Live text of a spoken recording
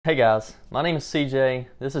Hey guys, my name is CJ,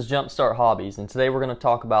 this is Jumpstart Hobbies, and today we're going to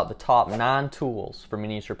talk about the top 9 tools for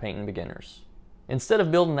miniature painting beginners. Instead of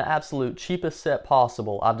building the absolute cheapest set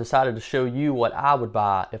possible, I've decided to show you what I would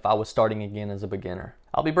buy if I was starting again as a beginner.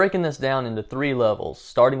 I'll be breaking this down into 3 levels,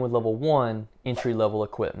 starting with level 1, entry-level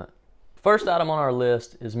equipment. First item on our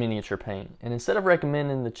list is miniature paint, and instead of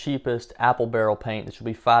recommending the cheapest apple barrel paint that you'll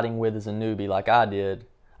be fighting with as a newbie like I did,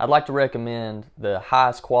 I'd like to recommend the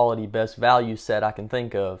highest quality, best value set I can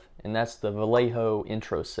think of, and that's the Vallejo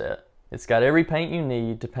Intro Set. It's got every paint you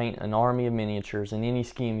need to paint an army of miniatures in any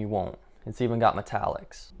scheme you want. It's even got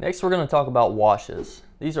metallics. Next, we're going to talk about washes.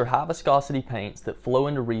 These are high viscosity paints that flow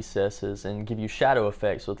into recesses and give you shadow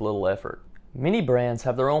effects with little effort. Many brands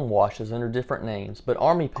have their own washes under different names, but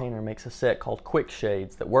Army Painter makes a set called Quick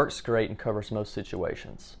Shades that works great and covers most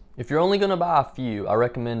situations. If you're only going to buy a few, I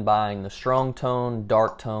recommend buying the Strong Tone,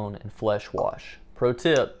 Dark Tone, and Flesh Wash. Pro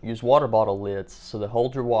tip, use water bottle lids so they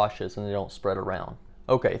hold your washes and they don't spread around.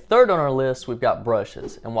 Okay, third on our list we've got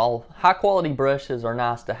brushes, and while high quality brushes are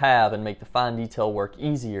nice to have and make the fine detail work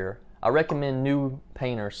easier, I recommend new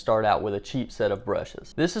painters start out with a cheap set of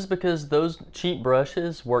brushes. This is because those cheap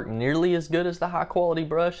brushes work nearly as good as the high quality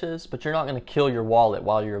brushes, but you're not going to kill your wallet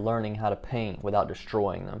while you're learning how to paint without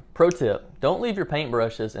destroying them. Pro tip, don't leave your paint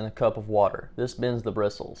brushes in a cup of water. This bends the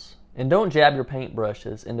bristles. And don't jab your paint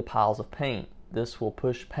brushes into piles of paint. This will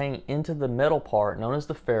push paint into the metal part known as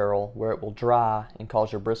the ferrule, where it will dry and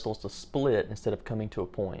cause your bristles to split instead of coming to a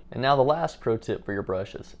point. And now the last pro tip for your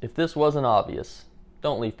brushes. If this wasn't obvious,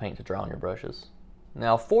 don't leave paint to dry on your brushes.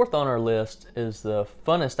 Now, fourth on our list is the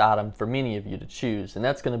funnest item for many of you to choose, and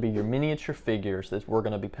that's going to be your miniature figures that we're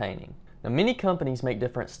going to be painting. Now, many companies make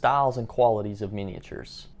different styles and qualities of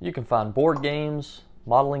miniatures. You can find board games,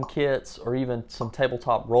 modeling kits, or even some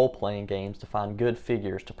tabletop role-playing games to find good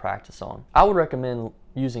figures to practice on. I would recommend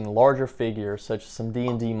using larger figures such as some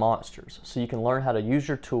D&D monsters so you can learn how to use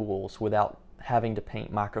your tools without having to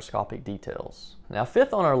paint microscopic details. Now,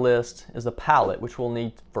 fifth on our list is a palette, which we'll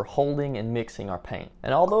need for holding and mixing our paint.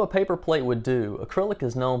 And although a paper plate would do, acrylic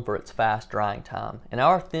is known for its fast drying time, and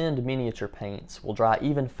our thinned miniature paints will dry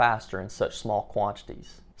even faster in such small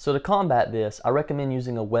quantities. So to combat this, I recommend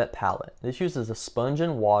using a wet palette. This uses a sponge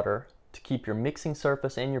and water to keep your mixing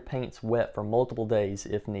surface and your paints wet for multiple days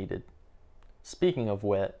if needed. Speaking of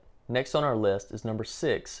wet, next on our list is number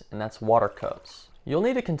 6, and that's water cups. You'll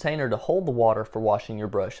need a container to hold the water for washing your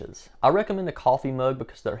brushes. I recommend a coffee mug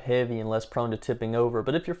because they're heavy and less prone to tipping over,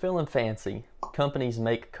 but if you're feeling fancy, companies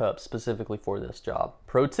make cups specifically for this job.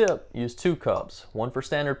 Pro tip, use 2 cups, one for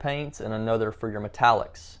standard paints and another for your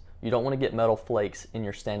metallics. You don't want to get metal flakes in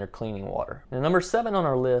your standard cleaning water. Now, number 7 on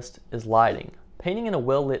our list is lighting. Painting in a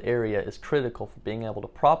well-lit area is critical for being able to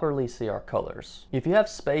properly see our colors. If you have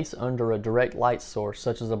space under a direct light source,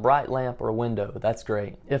 such as a bright lamp or a window, that's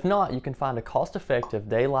great. If not, you can find a cost-effective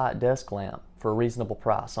daylight desk lamp for a reasonable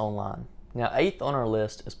price online. Now, 8th on our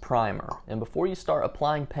list is primer. And before you start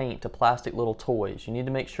applying paint to plastic little toys, you need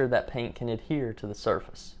to make sure that paint can adhere to the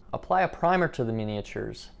surface. Apply a primer to the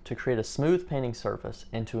miniatures to create a smooth painting surface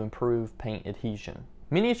and to improve paint adhesion.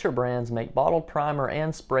 Miniature brands make bottled primer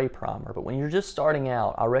and spray primer, but when you're just starting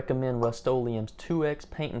out, I recommend Rust-Oleum's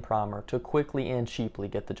 2X Paint and Primer to quickly and cheaply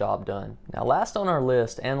get the job done. Now, last on our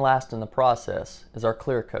list and last in the process is our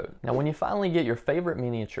clear coat. Now, when you finally get your favorite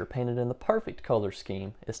miniature painted in the perfect color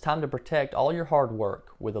scheme, it's time to protect all your hard work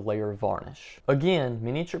with a layer of varnish. Again,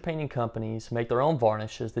 miniature painting companies make their own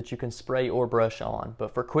varnishes that you can spray or brush on,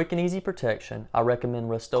 but for quick and easy protection, I recommend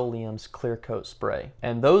Rust-Oleum's clear coat spray.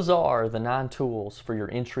 And those are the 9 tools for your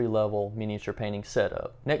entry-level miniature painting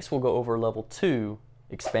setup. Next, we'll go over level 2,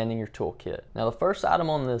 expanding your toolkit. Now, the first item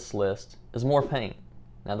on this list is more paint.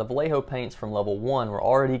 Now, the Vallejo paints from level 1 were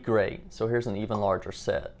already great, so here's an even larger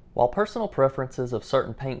set. While personal preferences of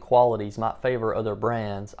certain paint qualities might favor other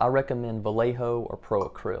brands, I recommend Vallejo or Pro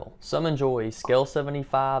Acryl. Some enjoy Scale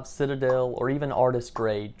 75, Citadel, or even artist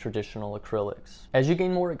grade traditional acrylics. As you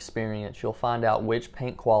gain more experience, you'll find out which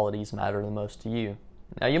paint qualities matter the most to you.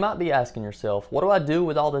 Now, you might be asking yourself, what do I do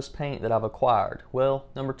with all this paint that I've acquired? Well,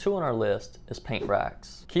 number 2 on our list is paint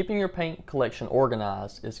racks. Keeping your paint collection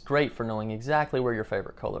organized is great for knowing exactly where your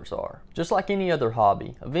favorite colors are. Just like any other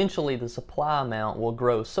hobby, eventually the supply amount will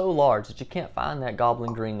grow so large that you can't find that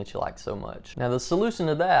goblin green that you like so much. Now, the solution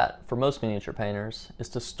to that, for most miniature painters, is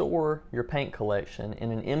to store your paint collection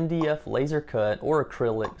in an MDF laser cut or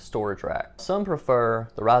acrylic storage rack. Some prefer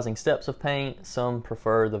the rising steps of paint, some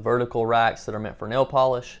prefer the vertical racks that are meant for nail polish.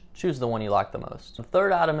 Choose the one you like the most. The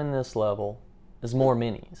third item in this level is more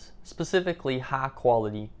minis, specifically high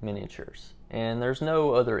quality miniatures. And there's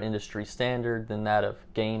no other industry standard than that of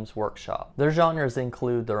Games Workshop. Their genres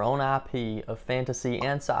include their own IP of fantasy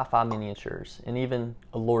and sci-fi miniatures, and even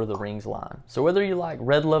a Lord of the Rings line. So whether you like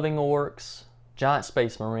red-loving orcs, giant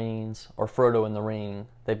space marines, or Frodo in the Ring,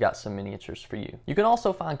 they've got some miniatures for you. You can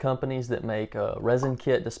also find companies that make resin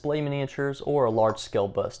kit display miniatures or a large-scale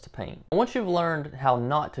bust to paint. And once you've learned how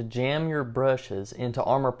not to jam your brushes into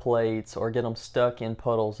armor plates or get them stuck in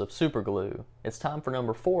puddles of super glue, it's time for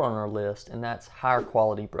number 4 on our list, and that's higher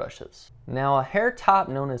quality brushes. Now, a hair type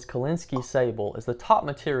known as Kolinsky Sable is the top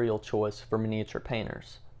material choice for miniature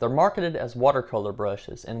painters. They're marketed as watercolor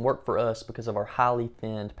brushes and work for us because of our highly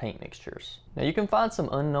thinned paint mixtures. Now you can find some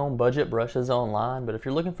unknown budget brushes online, but if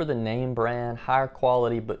you're looking for the name brand, higher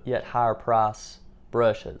quality but yet higher price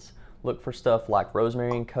brushes, look for stuff like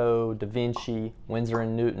Rosemary & Co., Da Vinci, Winsor &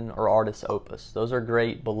 Newton, or Artist Opus. Those are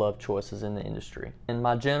great, beloved choices in the industry. And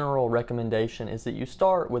my general recommendation is that you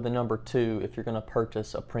start with a number 2 if you're going to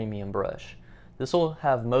purchase a premium brush. This will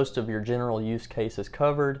have most of your general use cases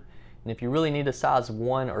covered. And if you really need a size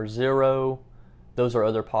 1 or 0, those are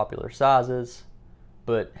other popular sizes.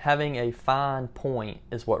 But having a fine point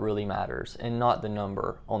is what really matters, and not the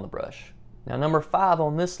number on the brush. Now, number 5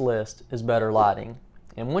 on this list is better lighting.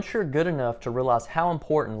 And once you're good enough to realize how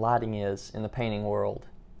important lighting is in the painting world,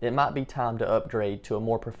 it might be time to upgrade to a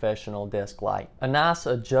more professional desk light. A nice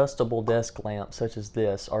adjustable desk lamp such as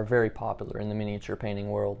this are very popular in the miniature painting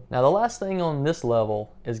world. Now, the last thing on this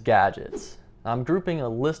level is gadgets. I'm grouping a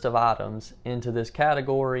list of items into this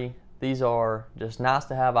category. These are just nice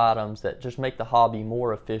to have items that just make the hobby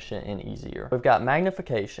more efficient and easier. We've got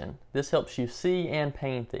magnification. This helps you see and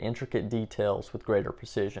paint the intricate details with greater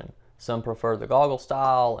precision. Some prefer the goggle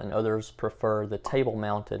style and others prefer the table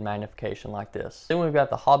mounted magnification like this. Then we've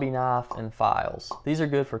got the hobby knife and files. These are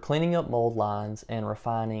good for cleaning up mold lines and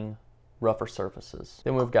refining rougher surfaces.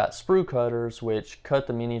 Then we've got sprue cutters, which cut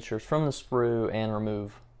the miniatures from the sprue and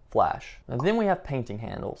remove flash. And then we have painting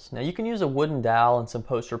handles. Now you can use a wooden dowel and some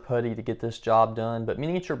poster putty to get this job done, but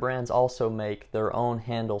miniature brands also make their own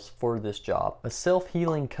handles for this job. A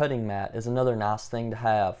self-healing cutting mat is another nice thing to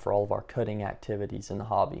have for all of our cutting activities in the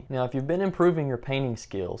hobby. Now if you've been improving your painting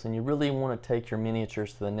skills and you really want to take your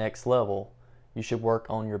miniatures to the next level, you should work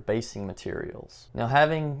on your basing materials. Now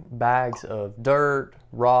having bags of dirt,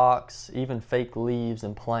 rocks, even fake leaves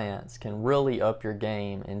and plants can really up your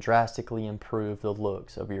game and drastically improve the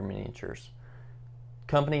looks of your miniatures.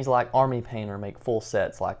 Companies like Army Painter make full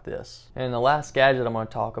sets like this. And the last gadget I'm going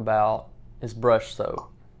to talk about is brush soap.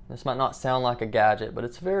 This might not sound like a gadget, but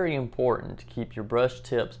it's very important to keep your brush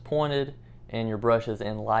tips pointed and your brushes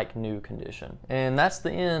in like new condition. And that's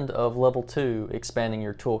the end of level 2, expanding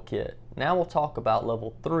your toolkit. Now we'll talk about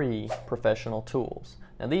level 3, professional tools.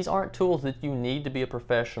 Now these aren't tools that you need to be a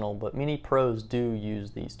professional, but many pros do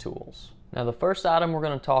use these tools. Now the first item we're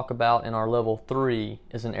going to talk about in our level 3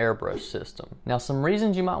 is an airbrush system. Now some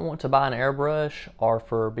reasons you might want to buy an airbrush are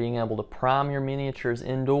for being able to prime your miniatures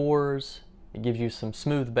indoors. It gives you some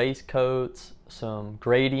smooth base coats, some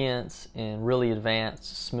gradients, and really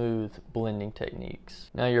advanced smooth blending techniques.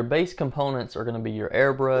 Now your base components are going to be your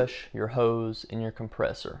airbrush, your hose, and your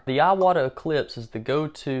compressor. The Iwata Eclipse is the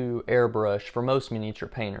go-to airbrush for most miniature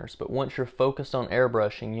painters, but once you're focused on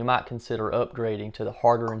airbrushing, you might consider upgrading to the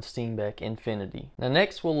Harder & Steenbeck Infinity. Now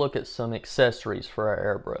next we'll look at some accessories for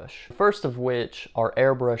our airbrush. The first of which are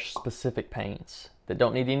airbrush specific paints that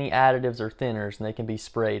don't need any additives or thinners, and they can be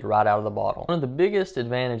sprayed right out of the bottle. One of the biggest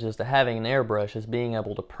advantages to having an airbrush is being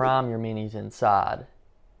able to prime your minis inside.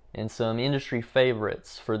 And some industry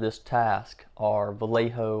favorites for this task are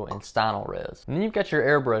Vallejo and Stynylrez. And then you've got your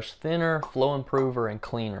airbrush thinner, flow improver, and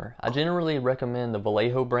cleaner. I generally recommend the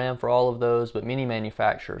Vallejo brand for all of those, but many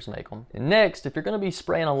manufacturers make them. And next, if you're going to be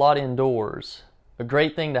spraying a lot indoors, a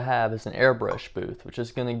great thing to have is an airbrush booth, which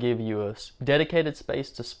is going to give you a dedicated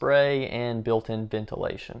space to spray and built-in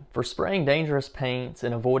ventilation. For spraying dangerous paints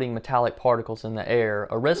and avoiding metallic particles in the air,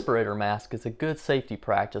 a respirator mask is a good safety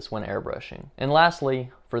practice when airbrushing. And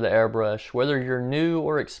lastly, for the airbrush, whether you're new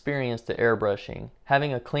or experienced at airbrushing,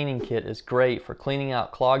 having a cleaning kit is great for cleaning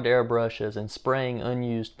out clogged airbrushes and spraying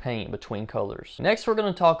unused paint between colors. Next, we're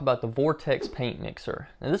going to talk about the Vortex paint mixer.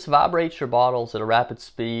 Now, this vibrates your bottles at a rapid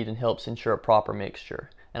speed and helps ensure a proper mixture.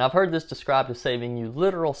 And I've heard this described as saving you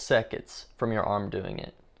literal seconds from your arm doing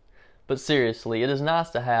it. But seriously, it is nice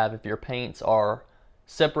to have if your paints are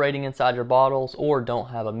separating inside your bottles, or don't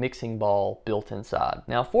have a mixing ball built inside.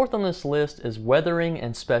 Now, fourth on this list is weathering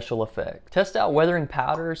and special effects. Test out weathering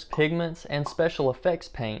powders, pigments, and special effects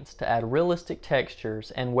paints to add realistic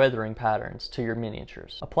textures and weathering patterns to your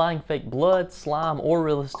miniatures. Applying fake blood, slime, or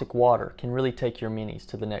realistic water can really take your minis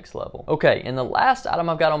to the next level. Okay, and the last item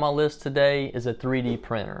I've got on my list today is a 3D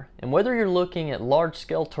printer. And whether you're looking at large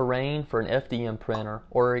scale terrain for an FDM printer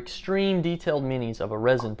or extreme detailed minis of a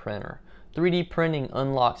resin printer, 3D printing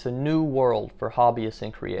unlocks a new world for hobbyists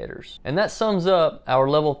and creators. And that sums up our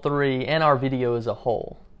level 3 and our video as a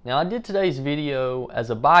whole. Now, I did today's video as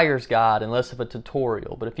a buyer's guide and less of a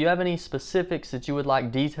tutorial, but if you have any specifics that you would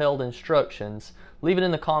like detailed instructions, leave it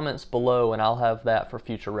in the comments below and I'll have that for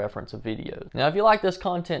future reference of videos. Now, if you like this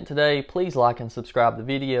content today, please like and subscribe the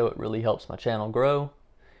video. It really helps my channel grow.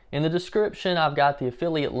 In the description, I've got the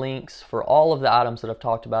affiliate links for all of the items that I've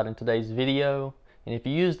talked about in today's video. And if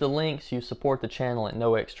you use the links, you support the channel at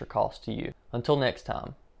no extra cost to you. Until next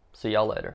time, see y'all later.